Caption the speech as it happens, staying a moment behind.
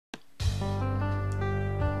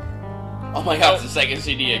Oh my god, it's the Sega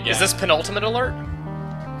CD again. Is this penultimate alert?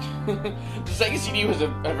 The Sega CD was a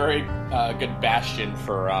very good bastion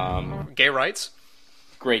for gay rights?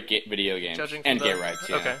 Great video games. And gay rights,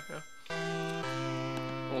 yeah. Okay, yeah.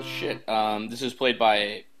 Well, shit. This is played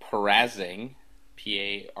by Parazzing.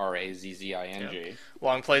 P-A-R-A-Z-Z-I-N-G. Yeah.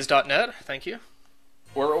 Longplays.net, thank you.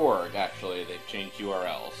 Or org, actually. They've changed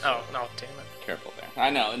URLs. So oh, no, damn it. Careful there.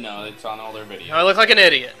 I know, no, it's on all their videos. I look like an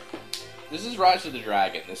idiot. This is Rise of the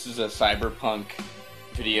Dragon. This is a cyberpunk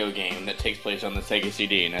video game that takes place on the Sega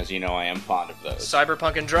CD, and as you know, I am fond of those.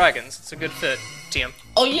 Cyberpunk and Dragons. It's a good fit, TM.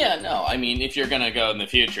 Oh yeah, no, I mean, if you're gonna go in the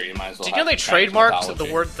future, you might as well Do you know they trademarked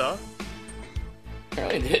the word "the"?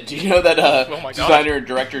 Apparently, do you know that oh my designer and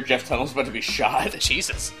director Jeff Tunnell's about to be shot?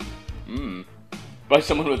 Jesus. By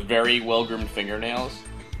someone with very well-groomed fingernails.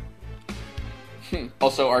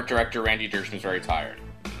 Also, art director Randy Dirschman's very tired.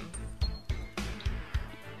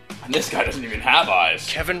 And this guy doesn't even have eyes.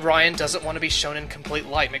 Kevin Ryan doesn't want to be shown in complete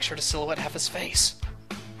light. Make sure to silhouette half his face.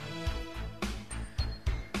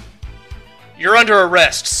 You're under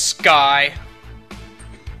arrest, Sky.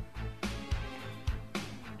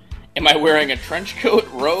 Am I wearing a trench coat,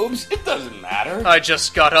 robes? It doesn't matter. I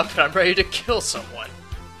just got up and I'm ready to kill someone.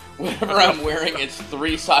 Whatever I'm wearing, it's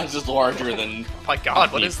 3 sizes larger than... Oh my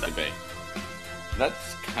god, what is that?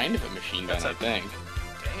 That's kind of a machine gun, I think.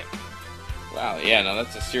 Damn. Wow, yeah, no,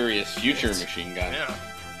 that's a serious future machine gun. Yeah.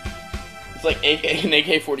 It's like an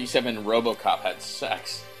AK-47 RoboCop had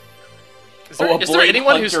sex. Is there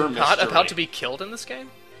anyone who's not about to be killed in this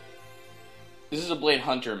game? This is a Blade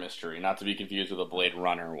Hunter mystery, not to be confused with a Blade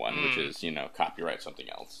Runner one, which is, you know, copyright something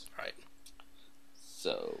else. Right.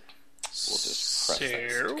 So, we'll just press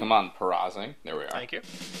this. Come on, Parazzing. There we are. Thank you.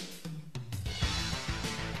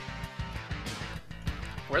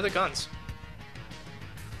 Where are the guns?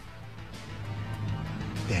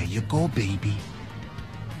 There you go, baby.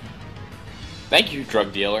 Thank you,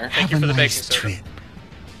 drug dealer. Thank you for the baking soda.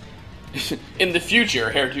 In the future,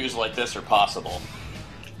 hairdos like this are possible.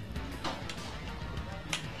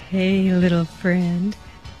 Hey, little friend.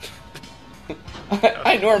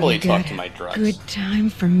 I normally talk to my drugs. Good time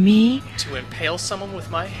for me? To impale someone with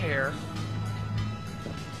my hair.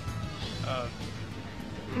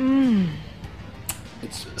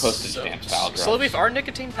 It's postage stamp style drugs. Slow beef, are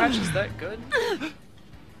nicotine patches that good?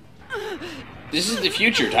 This is the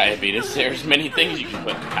future, Diabetes. There's many things you can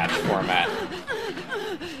put in patch format.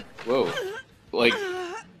 Whoa. Like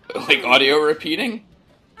audio repeating?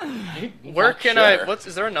 Where can I...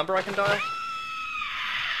 Is there a number I can dial?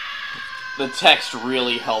 The text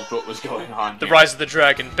really helped what was going on The here. Rise of the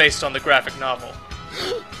Dragon, based on the graphic novel.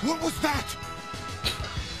 What was that?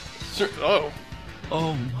 Sir, oh.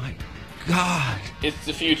 Oh my god. It's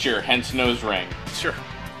the future, hence nose ring. Sure.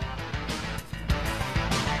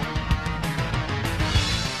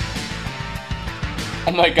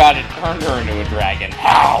 Oh my god, it turned her into a dragon.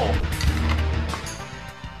 How?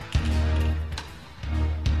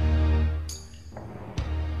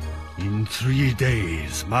 In 3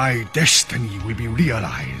 days, my destiny will be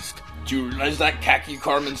realized. Do you realize that, khaki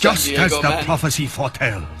Carmen Just San Diego, as the man? prophecy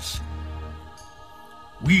foretells.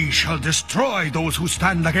 We shall destroy those who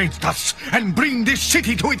stand against us and bring this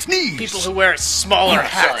city to its knees. People who wear smaller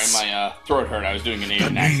hats. Sorry, my throat hurt. I was doing an The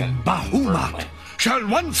Asian name accent. Bahamut shall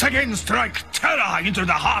once again strike terror into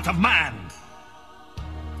the heart of man.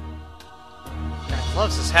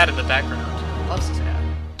 Loves his hat in the background. Loves his hat.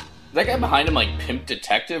 Is that guy behind him like Pimp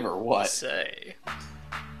Detective or what? Say.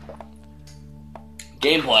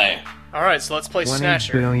 Gameplay. Alright, so let's play 20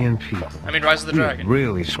 Snatcher. billion people. I mean, Rise of the Dragon. We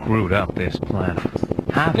really screwed up this planet.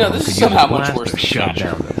 Half No, of this them is could use somehow a much blaster worse than shoved Snatcher.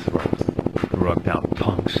 down their throat. Drugged out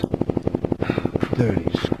punks. Dirty,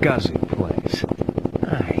 scuzzy place.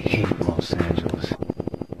 I hate Los Angeles.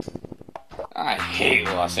 I hate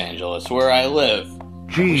Los Angeles, where I live.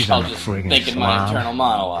 Jeez, I'll I'm just friggin' think in my slob. internal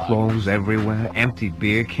monologue. Clothes everywhere, empty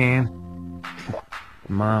beer can.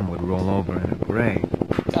 Mom would roll over in her grave.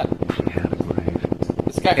 God, She had a grave.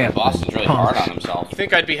 this guy from Boston's really hard on himself. You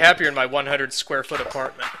think I'd be happier in my 100 square foot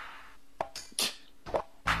apartment?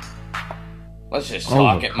 Let's just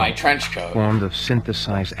talk at my trench coat. Formed of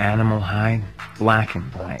synthesized animal hide,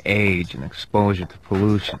 blackened by age and exposure to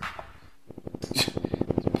pollution.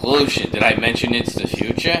 Pollution. Did I mention it's the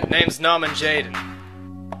future? Name's Nom and Jaden.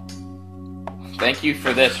 Thank you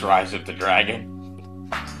for this, Rise of the Dragon.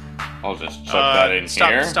 I'll just chuck that in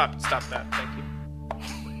here. Stop that, thank you.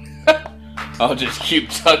 I'll just keep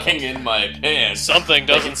tucking in my pants. Something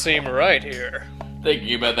doesn't seem right here.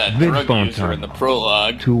 Thinking about that Vidphone drug user in terminal. the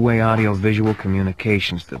prologue. Two-way audio-visual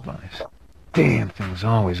communications device. Damn thing's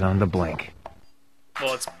always on the blink.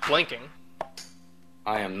 Well, it's blinking.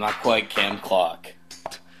 I am not quite Cam Clock.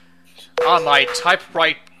 On my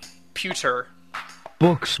typewrite pewter.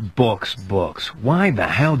 Books, books, books. Why the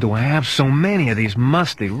hell do I have so many of these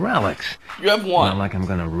musty relics? You have one. Not like I'm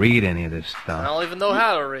gonna read any of this I stuff. don't even know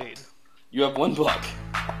how to read. You have one book.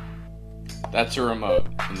 That's a remote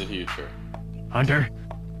in the future. Hunter,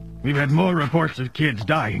 we've had more reports of kids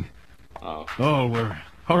dying. Oh. All were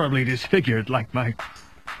horribly disfigured, like my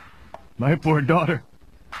poor daughter.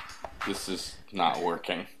 This is not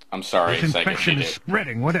working. I'm sorry, This Second infection is Idiot.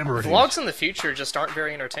 spreading, whatever it is. Vlogs in the future just aren't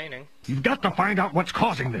very entertaining. You've got to find out what's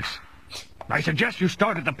causing this. I suggest you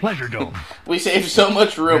start at the Pleasure Dome. We saved so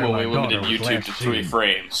much room Where when we my limited daughter was YouTube last to 3 seen.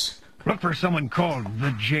 frames. Look for someone called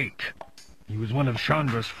the Jake. He was one of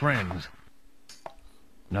Chandra's friends.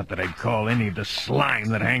 Not that I'd call any of the slime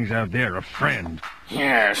that hangs out there a friend.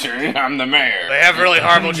 Yes, I'm the mayor. They have really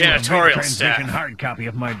horrible Send you a big janitorial translation staff. hard copy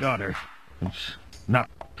of my daughter. It's not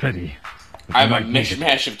pretty. but I you have a might need it.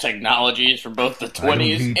 mishmash of technologies from both the I don't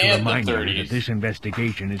 20s need to and the remind you that 30s. this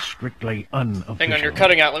investigation is strictly unofficial. Hang on, you're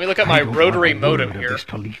cutting out. Let me look at I my don't rotary want a word modem of here. this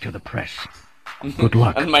to leak to the press. Good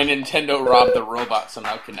luck. And my Nintendo Rob the Robot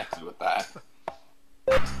somehow connected with that.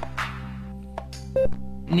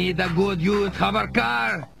 Need a good youth hover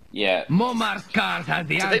car? Yeah. Momar's Cars has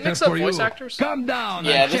the Did answer they mix up for voice you. actors? Come down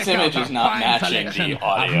Yeah, and this check image out is our not fine matching the selection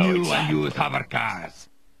audio of new exactly. and used hover cars.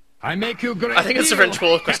 I make you great I think it's a deal.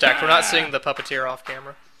 ventriloquist act. We're not seeing the puppeteer off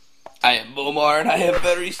camera. I am Bomar and I have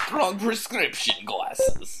very strong prescription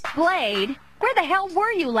glasses. Blade, where the hell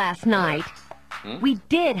were you last night? We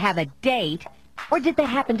did have a date. Or did they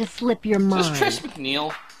happen to slip your Is mind? this Trish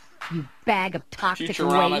McNeil? You bag of toxic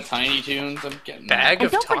Futurama, waste. Tiny Toons? I'm getting Bag And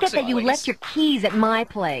of don't forget toxic that you waste. left your keys at my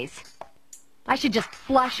place. I should just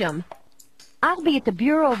flush them. I'll be at the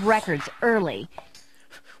Bureau of Records early.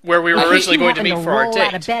 Where we were originally going to meet for our roll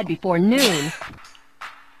out of date. bed before noon.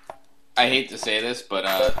 I hate to say this,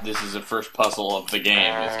 but this is the first puzzle of the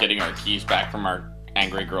game, is getting our keys back from our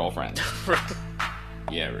angry girlfriend.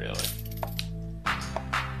 Yeah, really.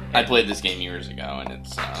 I played this game years ago, and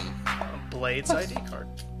it's, Blade's ID card.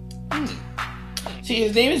 See,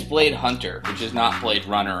 his name is Blade Hunter, which is not Blade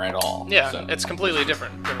Runner at all. Yeah, so it's completely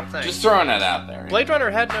different thing. just throwing that out there. Blade Runner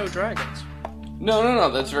had no dragons. No,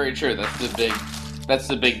 that's very true. That's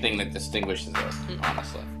the big thing that distinguishes it,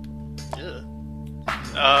 honestly.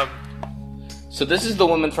 Ugh. So this is the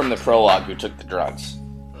woman from the prologue who took the drugs.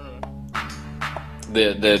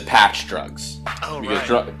 The patch drugs. Oh, Because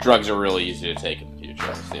right. drugs are really easy to take in the future,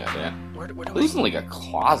 that's the idea. Where do This is like a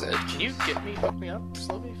closet. Can you hook me up,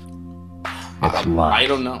 Slowbeef? It's locked. I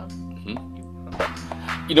don't know.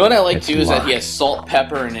 You know what I like It's too is that locked. he has salt,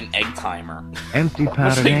 pepper, and an egg timer. Empty Which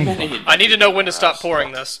powdered like egg. many I need to know when to stop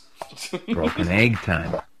pouring this. Broken egg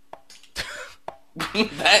time.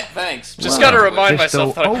 Thanks. Just Wow. gotta remind Pisto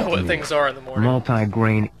myself that I know what oatmeal. things are in the morning.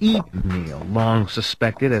 Multi-grain eat meal, long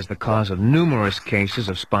suspected as the cause of numerous cases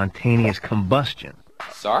of spontaneous combustion.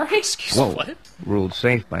 Sorry? Excuse Whoa. what? Ruled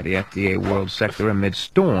safe by the FDA World Sector amid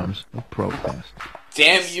storms of protest.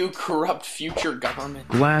 Damn you, corrupt future government.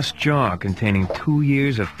 Glass jar containing 2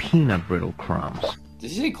 years of peanut brittle crumbs.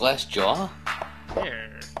 Did he say glass jaw?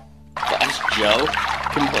 Here. Glass Joe?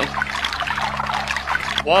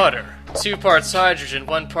 Water. 2 parts hydrogen,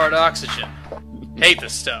 1 part oxygen. Hate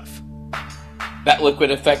this stuff. That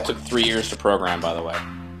liquid effect took 3 years to program, by the way.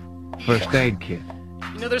 First aid kit.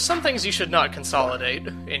 You know, there's some things you should not consolidate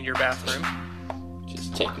in your bathroom.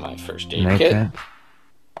 Just take my first aid Make kit that.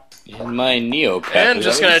 and my Neopet. And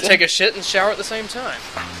just gonna take a shit and shower at the same time.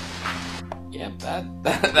 Yep,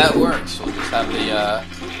 that works. We'll just have the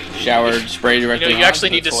shower spray You know, directly you actually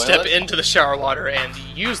onto need the to step toilet. into the shower water and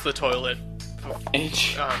use the toilet. And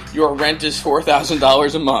your rent is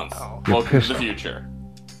 $4,000 a month. Oh. Your Welcome to pistol. the future.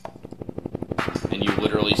 And you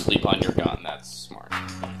literally sleep on your gun. That's smart.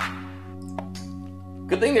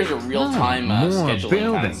 Good thing there's a real-time more scheduling kind of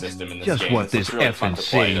buildings. system in this Just game. what It's this really fun effing to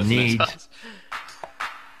play, city doesn't it? needs.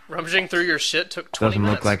 Rummaging through your shit took 20 Doesn't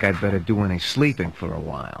minutes. look like I'd better do any sleeping for a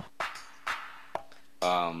while.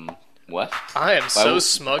 What? I am so would-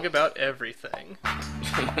 smug about everything.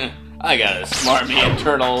 I got a smarmy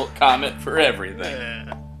internal comment for everything.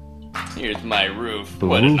 Yeah. Here's my roof. The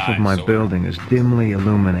What an roof of my eyesore. building is dimly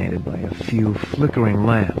illuminated by a few flickering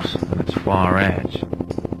lamps on its far edge.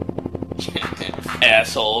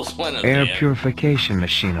 Assholes. When are Air they- purification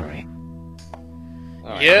machinery.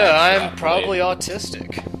 Alright, Yeah, thanks, I'm probably Blade.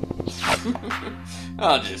 autistic.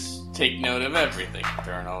 I'll just take note of everything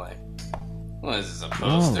internally. What is this, a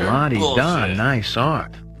Oh, poster? la-di-da, Bullshit. nice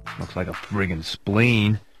art. Looks like a friggin'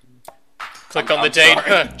 spleen. Click I'm on the date.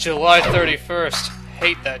 sorry. July 31st.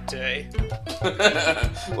 Hate that day.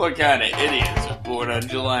 What kind of idiots are born on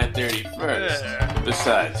July 31st? Yeah.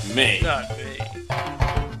 Besides me. Not me.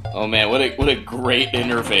 Oh man, what a great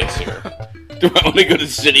interface here. Do I want to go to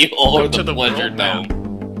City Hall or To the the Pleasure world map.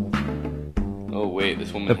 Dome? Oh wait,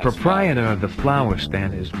 this woman The has proprietor of the flower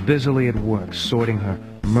stand is busily at work sorting her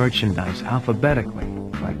merchandise alphabetically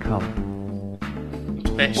by color.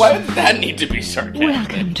 Fish. Why does that need to be sarcastic?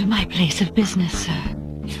 Welcome to my place of business, sir.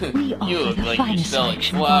 We You offer look the like you're finest selling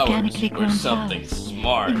selection of flowers organically or grown something flowers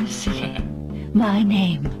smart. in the city. My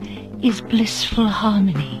name is Blissful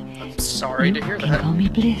Harmony. I'm sorry to You hear can that. call me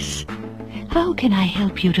Bliss. How can I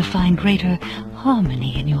help you to find greater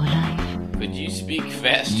harmony in your life? Could you speak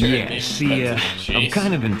faster? and Yeah, maybe see, cut to the I'm chase?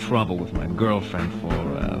 kind of in trouble with my girlfriend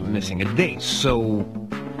for missing a date, so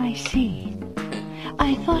I see.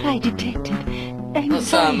 I thought I detected Well,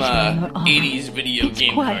 some anxiety in your eyes. 80s video It's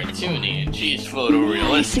game quite cartoony, and she's I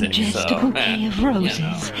photorealistic, suggest so a bouquet of roses. you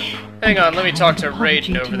know. Hang on, let me talk to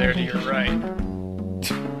Apology Raiden over there to a your lady right.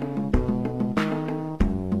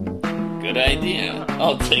 Good idea.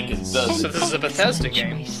 I'll take his So dozen. this is a Bethesda Excellent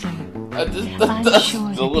game. choice, sir. That's I'm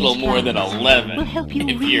sure a that little these more than flowers 11, will help you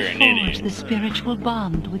if you're an reforge idiot. the spiritual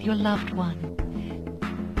bond with your loved one.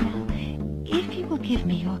 Now, if you will give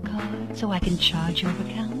me your card so I can charge your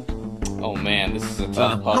account, Oh man, this is a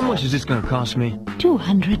tough puzzle. how much is this gonna cost me?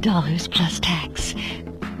 $200 plus tax.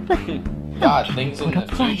 But God, how things can in you the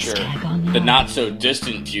put a price future, tag on the love? not so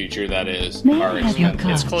distant future, that is, May are I have your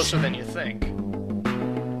expensive. It's card? closer than you think.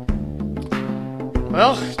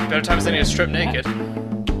 Well, better times than you to strip naked.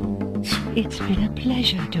 It's been a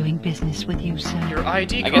pleasure doing business with you, sir. Your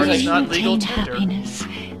ID I card guess is I not legal Attain tender. happiness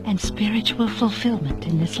and spiritual fulfillment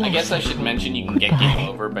in this I life. guess I should mention you can get Goodbye. game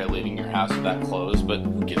over by leaving your house without clothes, but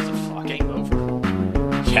who gives a fuck? Game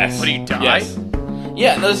over. Yes. What, do you die? Yes.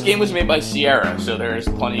 Yeah, no, this game was made by Sierra, so there's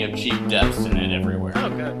plenty of cheap deaths in it everywhere. Oh,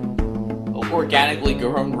 good. Organically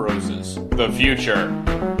grown roses. The future.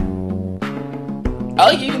 I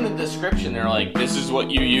like even the description, they're like, this is what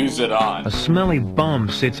you use it on. A smelly bum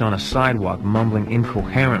sits on a sidewalk mumbling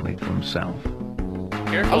incoherently to himself.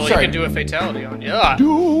 Careful, you sorry. can do a fatality on you. Ah,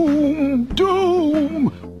 Doom!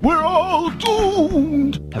 Doom! We're all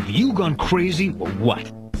doomed! Have you gone crazy or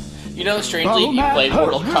what? You know, strangely, you play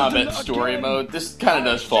Mortal Kombat story mode, this kind of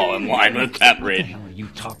does fall in line with that What the rating. hell are you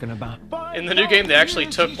talking about? in the new game, they actually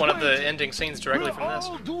took one of the ending scenes directly from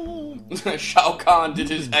this. Shao Kahn did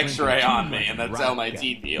his x-ray on me, and that's how my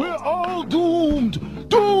teeth We're healed. all doomed!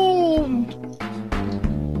 Doomed!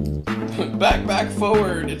 Back,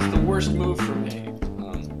 forward. It's the worst move for me.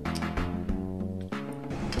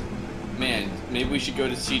 Man, maybe we should go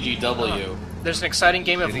to CGW. There's an exciting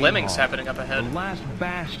game of City Lemmings Hall. happening up The ahead. last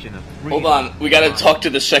bastion of freedom. Hold on, we gotta talk to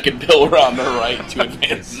the second pillar on the right to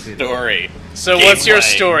advance the story. So what's your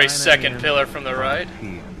Gameplay. story, second pillar from the right?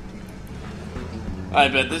 I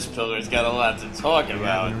bet this pillar's got a lot to talk The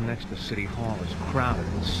about. avenue next to City Hall is crowded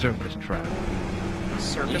with circus traffic.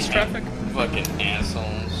 Circus Yeah, traffic? Fucking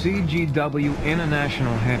assholes. CGW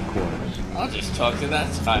International Headquarters. I'll just talk to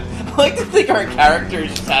that side. I like to think our character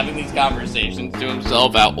is just having these conversations to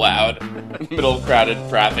himself out loud. Middle of crowded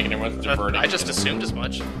traffic and everyone's diverting. I just assumed as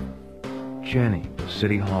much. Jenny, the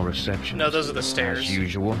City Hall reception. No, those are the stairs. As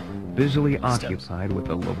usual, busily occupied with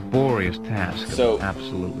the laborious task So, of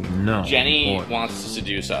absolutely no Jenny importance. wants to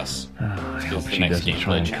seduce us. I It's hope the she next doesn't gameplay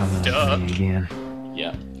try and come challenge. after me again.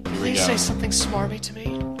 Yeah. Here we Please go. say something smarmy to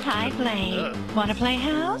me. Hi, Blaine. Ugh. Want to play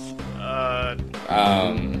house?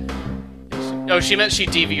 Oh, she meant she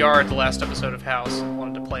DVR'd the last episode of House and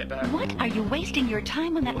wanted to play it back. What are you wasting your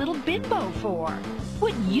time on that little bimbo for?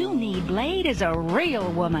 What you need, Blade, is a real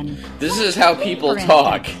woman. This is how people For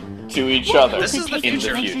talk to each other This is the in the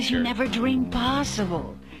future. Places you future. never dreamed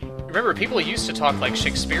possible. Remember, people used to talk like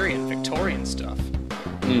Shakespearean, Victorian stuff.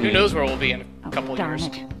 Mm-hmm. Who knows where we'll be in a couple Darn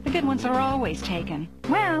years. it. The good ones are always taken.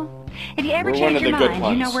 Well, if you ever We're one change of your the good mind,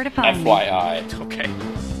 ones. you know where to find me. FYI. Okay.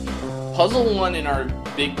 Puzzle 1 in our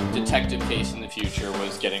big detective case in the future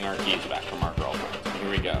was getting our keys back from our girlfriend. Here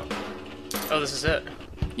we go. Oh, this is it.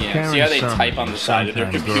 Yeah, Karen see how they Summers, type on the side of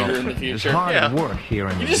their sometime computer in the girlfriend, is future? hard Yeah. work here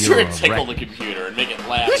in You the just Bureau sort of of tickle the Records. computer and make it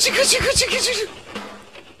laugh.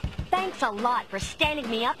 Thanks a lot for standing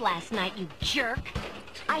me up last night, you jerk.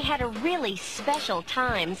 I had a really special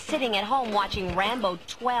time sitting at home watching Rambo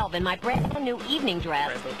 12 in my brand new evening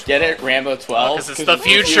dress. Get it, Rambo 12? 'cause it's the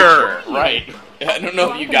future. Right. I don't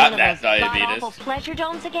know if you Drunk in got one that of those diabetes. god-awful pleasure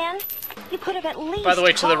domes again? You could have at least By the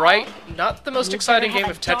way, to the called. right, not the most You exciting better game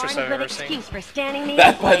have of a darn Tetris I've good ever seen. excuse for standing me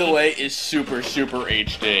That, up, by the Blade. way, is super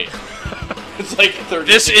HD. It's like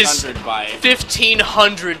This is 3600 by...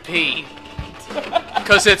 1500p.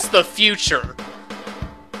 Because it's the future.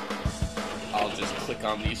 I'll just click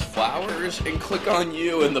on these flowers and click on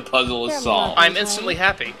you and the puzzle is They're solved. I'm instantly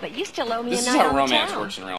happy. But you still owe me This a is night how on romance town. works in real